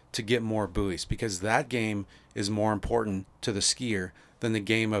it to get more buoys, because that game is more important to the skier than the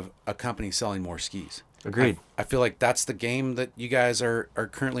game of a company selling more skis. Agreed. I feel like that's the game that you guys are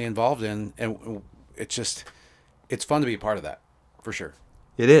currently involved in, and it's fun to be a part of that, for sure.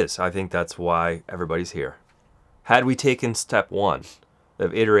 It is. I think that's why everybody's here. Had we taken step one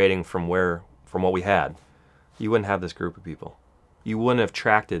of iterating from what we had, you wouldn't have this group of people. You wouldn't have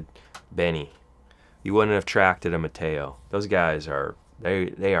attracted Benny. You wouldn't have attracted a Mateo. Those guys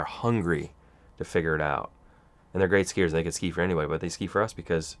they are hungry to figure it out. And they're great skiers. They could ski for anybody, but they ski for us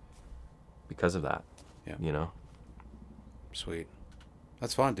because of that. Yeah. You know? Sweet.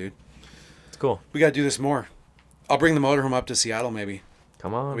 That's fun, dude. It's cool. We got to do this more. I'll bring the motorhome up to Seattle, maybe.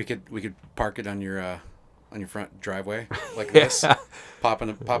 Come on. We could park it on your front driveway like this, popping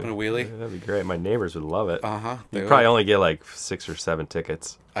a wheelie. Yeah, that'd be great. My neighbors would love it. You'd Would. probably only get like 6 or 7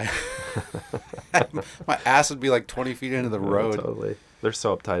 tickets. My ass would be like 20 feet into the road. Totally. They're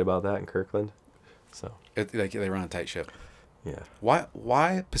so uptight about that in Kirkland. So they run a tight ship. yeah.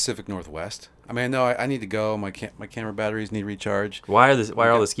 Why Pacific Northwest? I mean, I know I need to go. My camera batteries need recharge. Why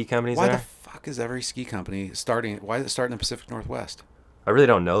are all the ski companies Why there? the fuck is every ski company starting? Why is it starting in the Pacific Northwest? I really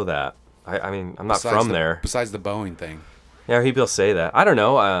don't know that. I mean, I'm not from there. Besides the Boeing thing. Yeah, people say that. I don't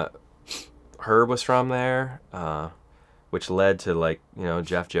know. Herb was from there, which led to, like, you know,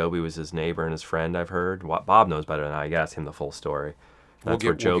 Jeff Joby was his neighbor and his friend, I've heard. Bob knows better than I. You ask him the full story. That's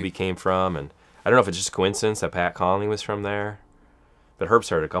where Joby came from. And I don't know if it's just coincidence that Pat Conley was from there. But Herb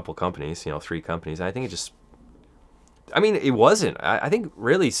started a couple companies, 3 companies. I think it wasn't. I think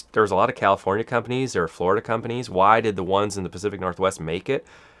really there was a lot of California companies. There were Florida companies. Why did the ones in the Pacific Northwest make it?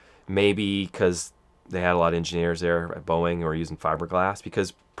 Maybe because they had a lot of engineers there at Boeing who were using fiberglass.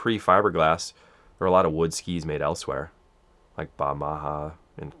 Because pre-fiberglass, there were a lot of wood skis made elsewhere, like Bob Maha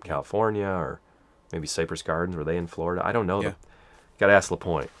in California, or maybe Cypress Gardens. Were they in Florida? I don't know. Yeah. Got to ask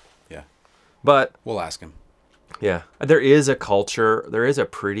LaPointe. Yeah. But we'll ask him. Yeah. There is a culture. There is a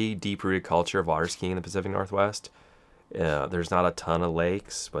pretty deep-rooted culture of water skiing in the Pacific Northwest. There's not a ton of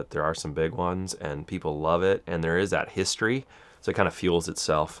lakes, but there are some big ones, and people love it. And there is that history, so it kind of fuels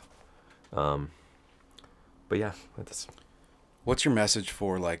itself. But yeah, what's your message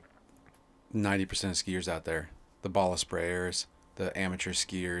for like 90% of skiers out there? The balla sprayers, the amateur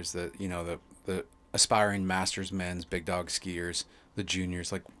skiers, the aspiring masters men's big dog skiers, the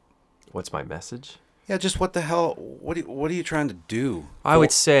juniors. Like, what's my message? Yeah, just what the hell? What are you trying to do? I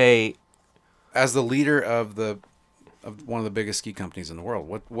would say, as the leader of one of the biggest ski companies in the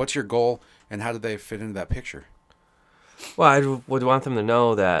world, what's your goal, and how do they fit into that picture? Well, I would want them to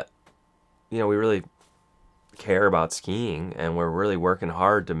know that, we really care about skiing, and we're really working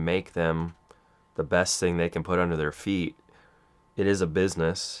hard to make them the best thing they can put under their feet. It is a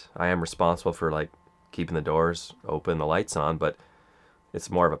business. I am responsible for, like, keeping the doors open, the lights on, but it's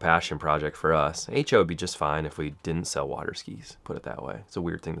more of a passion project for us. HO would be just fine if we didn't sell water skis, put it that way. It's a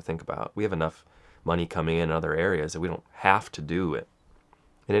weird thing to think about. We have enough money coming in other areas that we don't have to do it.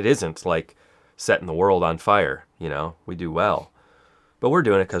 And it isn't like setting the world on fire, we do well. But we're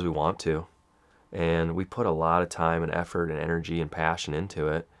doing it because we want to. And we put a lot of time and effort and energy and passion into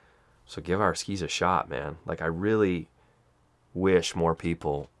it. So give our skis a shot, man. Like, I really wish more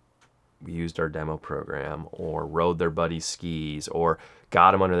people used our demo program or rode their buddies' skis or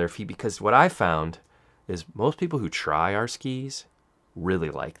got them under their feet. Because what I found is most people who try our skis really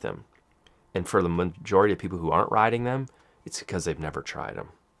like them. And for the majority of people who aren't riding them, it's because they've never tried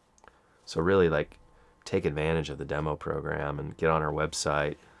them. So really, like, take advantage of the demo program and get on our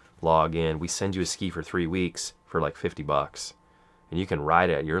website, log in. We send you a ski for 3 weeks for like $50. And you can ride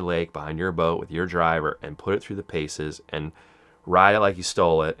it at your lake behind your boat with your driver and put it through the paces and ride it like you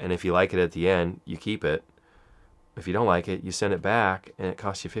stole it. And if you like it at the end, you keep it. If you don't like it, you send it back and it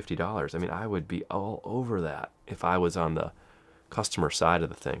costs you $50. I mean, I would be all over that if I was on the customer side of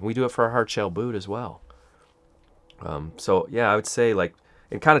the thing. We do it for our hardshell boot as well. So yeah, I would say, like,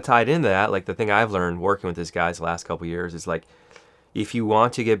 and kind of tied into that, like, the thing I've learned working with these guys the last couple of years is, like, if you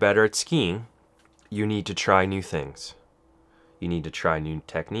want to get better at skiing you need to try new things. You need to try new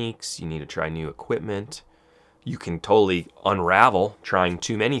techniques. You need to try new equipment. You can totally unravel trying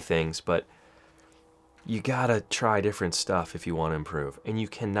too many things, but you gotta try different stuff if you want to improve. And you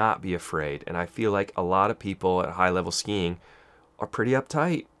cannot be afraid. And I feel like a lot of people at high level skiing are pretty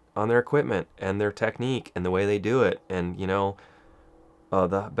uptight on their equipment and their technique and the way they do it. And,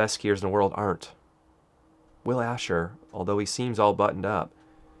 the best skiers in the world aren't. Will Asher, although he seems all buttoned up,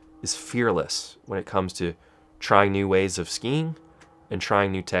 is fearless when it comes to trying new ways of skiing and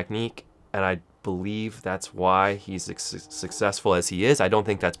trying new technique. And I believe that's why he's successful as he is. I don't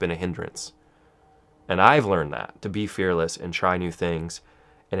think that's been a hindrance. And I've learned that, to be fearless and try new things.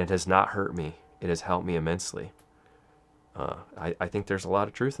 And it has not hurt me. It has helped me immensely. I think there's a lot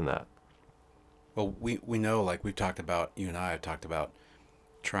of truth in that. Well, we know, like we've talked about, you and I have talked about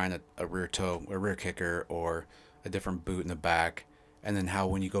trying a rear toe, a rear kicker, or a different boot in the back. And then how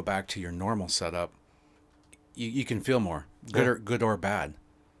when you go back to your normal setup, you can feel more, good or bad.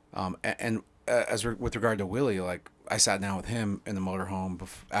 With regard to Willie, like I sat down with him in the motorhome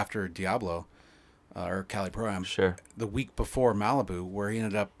after Diablo or Cali Pro-Am, sure, the week before Malibu, where he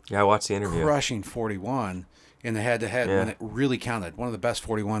ended up I watched the interview, crushing 41 in the head-to-head when it really counted. One of the best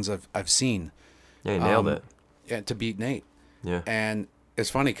 41s I've seen. Yeah, he nailed it. Yeah, to beat Nate. Yeah, and it's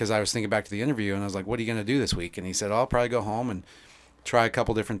funny because I was thinking back to the interview and I was like, "What are you going to do this week?" And he said, "I'll probably go home and try a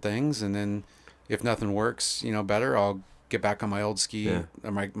couple different things, and then if nothing works, better, I'll get back on my old ski,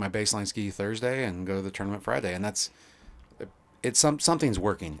 or my baseline ski Thursday, and go to the tournament Friday." And something's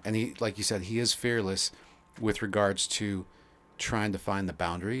working. And he, like you said, he is fearless with regards to trying to find the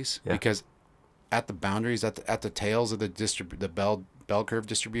boundaries, because at the boundaries, at the tails of the bell curve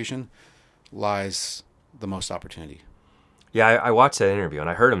distribution, lies the most opportunity. Yeah, I watched that interview and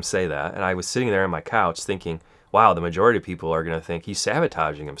I heard him say that, and I was sitting there on my couch thinking, wow, the majority of people are going to think he's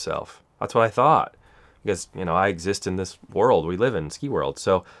sabotaging himself. That's what I thought, because I exist in this world we live in, ski world.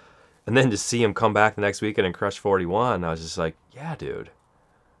 So, and then to see him come back the next weekend and crush 41, I was just like, yeah, dude.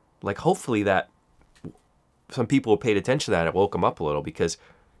 Like, hopefully that some people paid attention to that. It woke him up a little, because,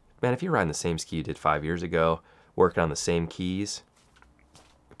 man, if you're riding the same ski you did 5 years ago, working on the same keys,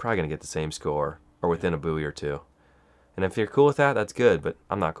 you're probably going to get the same score or within a buoy or two. And if you're cool with that, that's good, but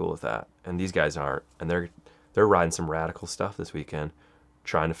I'm not cool with that. And these guys aren't. And they're riding some radical stuff this weekend,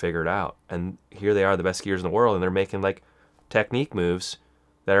 trying to figure it out. And here they are, the best skiers in the world, and they're making like technique moves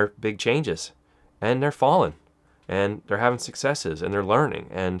that are big changes. And they're falling. And they're having successes, and they're learning.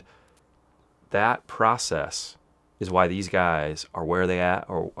 And that process is why these guys are where they at,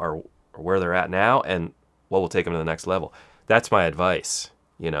 or where they're at now, and what will take them to the next level. That's my advice.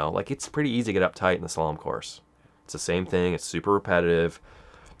 Like, it's pretty easy to get uptight in the slalom course. It's the same thing. It's super repetitive.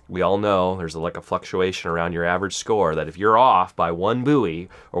 We all know there's like a fluctuation around your average score, that if you're off by one buoy,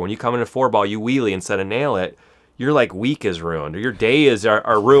 or when you come in a 4-ball, you wheelie instead of nail it, your week is ruined, or your day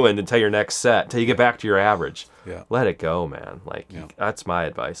are ruined until your next set, until you get back to your average. Yeah. Let it go, man. That's my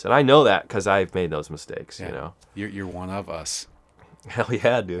advice. And I know that because I've made those mistakes, You're one of us. Hell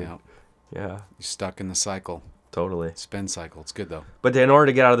yeah, dude. Yeah. You're stuck in the cycle. Totally. Spin cycle. It's good, though. But in order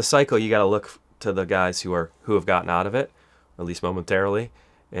to get out of the cycle, you got to look to the guys who have gotten out of it, at least momentarily,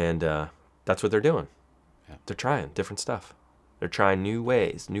 and that's what they're doing. Yeah. They're trying different stuff. They're trying new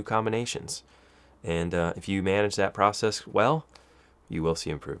ways, new combinations, and if you manage that process well, you will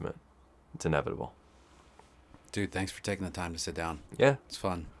see improvement. It's inevitable. Dude, thanks for taking the time to sit down. Yeah, it's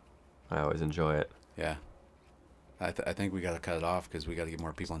fun. I always enjoy it. Yeah, I think we got to cut it off because we got to get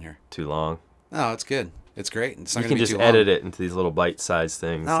more people in here. Too long. No, it's good. It's great. It's not you can just edit it into these little bite-sized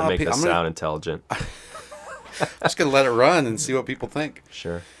things to make us sound intelligent. I'm just going to let it run and see what people think.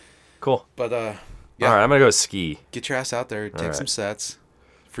 Sure. Cool. But, yeah. All right, I'm going to go ski. Get your ass out there. Take some sets.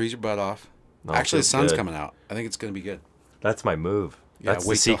 Freeze your butt off. No, actually, the sun's coming out. I think it's going to be good. That's my move. That's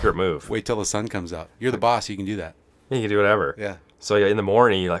the secret move. Wait till the sun comes out. You're the boss. You can do that. Yeah, you can do whatever. Yeah. So in the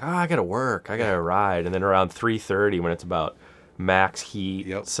morning, you're like, I got to work. I got to ride. And then around 3:30, when it's about max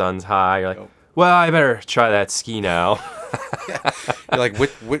heat, sun's high, you're like, well, I better try that ski now. You're like,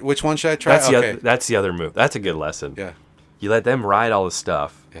 which one should I try? That's the other move. That's a good lesson. Yeah. You let them ride all the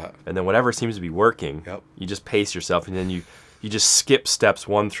stuff. Yeah. And then whatever seems to be working, you just pace yourself, and then you just skip steps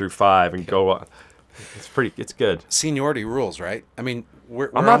 1 through 5 and go on. It's good. Seniority rules, right? I mean,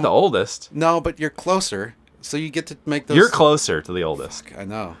 I'm not the oldest. No, but you're closer, so you get to make those. You're closer to the oldest. Fuck, I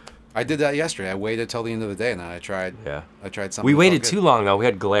know. I did that yesterday. I waited till the end of the day, and then I tried. Yeah. I tried something. We waited too long though. We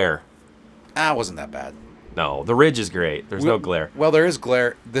had glare. It wasn't that bad. No, the ridge is great. There's no glare. Well, there is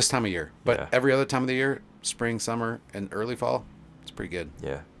glare this time of year, but every other time of the year, spring, summer, and early fall, it's pretty good.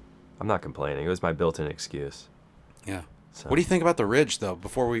 Yeah. I'm not complaining. It was my built-in excuse. Yeah. So. What do you think about the ridge, though,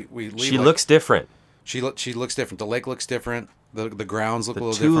 before we leave? She looks different. She looks different. The lake looks different. The grounds look a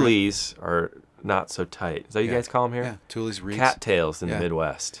little different. different. The Tules are not so tight. Is that what you guys call them here? Yeah, Tules, reeds. Cattails in the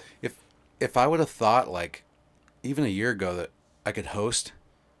Midwest. If I would have thought, like, even a year ago that I could host,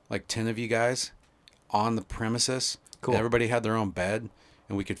 like, 10 of you guys on the premises. Cool. And everybody had their own bed,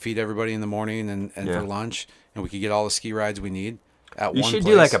 and we could feed everybody in the morning and for lunch, and we could get all the ski rides we need at one place. You should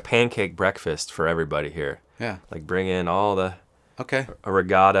do, like, a pancake breakfast for everybody here. Yeah. Like, bring in all the a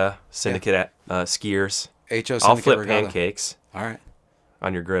regatta syndicate skiers. HO Syndicate I'll flip regatta. pancakes. All right.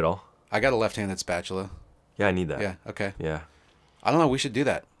 On your griddle. I got a left-handed spatula. Yeah, I need that. Yeah, okay. Yeah. I don't know. We should do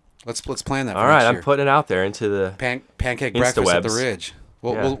that. Let's plan that for all right, next year. I'm putting it out there into the pancake breakfast at the Instawebs. Ridge.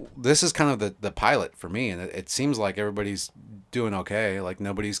 Well, this is kind of the pilot for me, and it seems like everybody's doing okay. Like,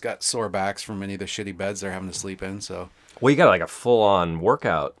 nobody's got sore backs from any of the shitty beds they're having to sleep in. So, well, you got like a full-on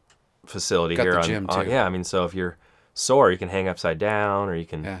workout facility got here the gym too. Yeah, I mean, so if you're sore, you can hang upside down, or you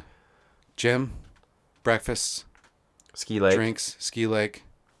can gym, breakfasts, ski lake, drinks, ski lake.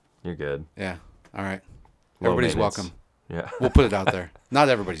 You're good. Yeah. All right. Low Everybody's maintenance. welcome. Yeah. We'll put it out there. Not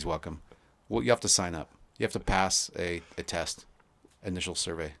everybody's welcome. Well, you have to sign up. You have to pass a test, initial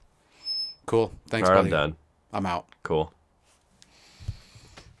survey. Cool. Thanks, all right, buddy. I'm done. I'm out. Cool.